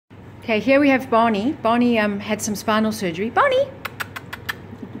Okay, here we have Barney. Barney had some spinal surgery. Barney!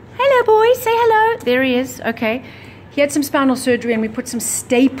 Hello, boy. Say hello. There he is. Okay. He had some spinal surgery and we put some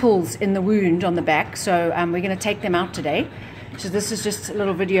staples in the wound on the back. So we're going to take them out today. So this is just a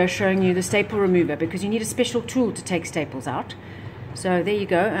little video showing you the staple remover because you need a special tool to take staples out. So there you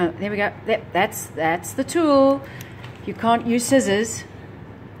go. There we go. That's the tool. You can't use scissors.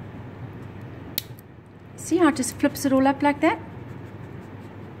 See how it just flips it all up like that?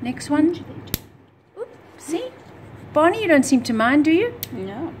 Next one. Oop, see? Barney, you don't seem to mind, do you?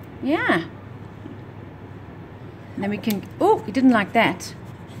 No. Yeah. And then we can... Oh, he didn't like that.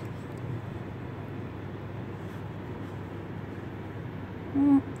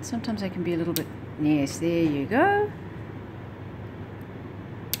 Sometimes I can be a little bit... Yes, there you go.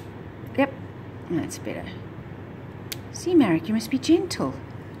 Yep, that's better. See, Marek, you must be gentle.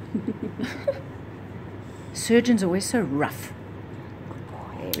 Surgeons are always so rough.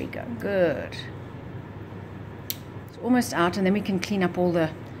 There we go, good. It's almost out, and then we can clean up all the...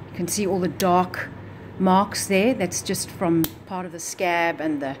 You can see all the dark marks there. That's just from part of the scab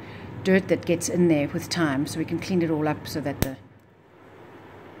and the dirt that gets in there with time. So we can clean it all up so that the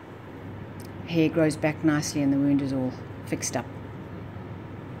hair grows back nicely and the wound is all fixed up.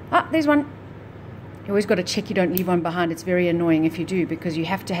 Ah, there's one. You always got to check you don't leave one behind. It's very annoying if you do because you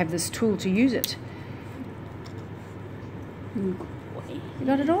have to have this tool to use it. You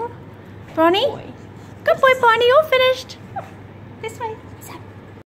got it all? Barney? Good boy, Barney. All finished. This way.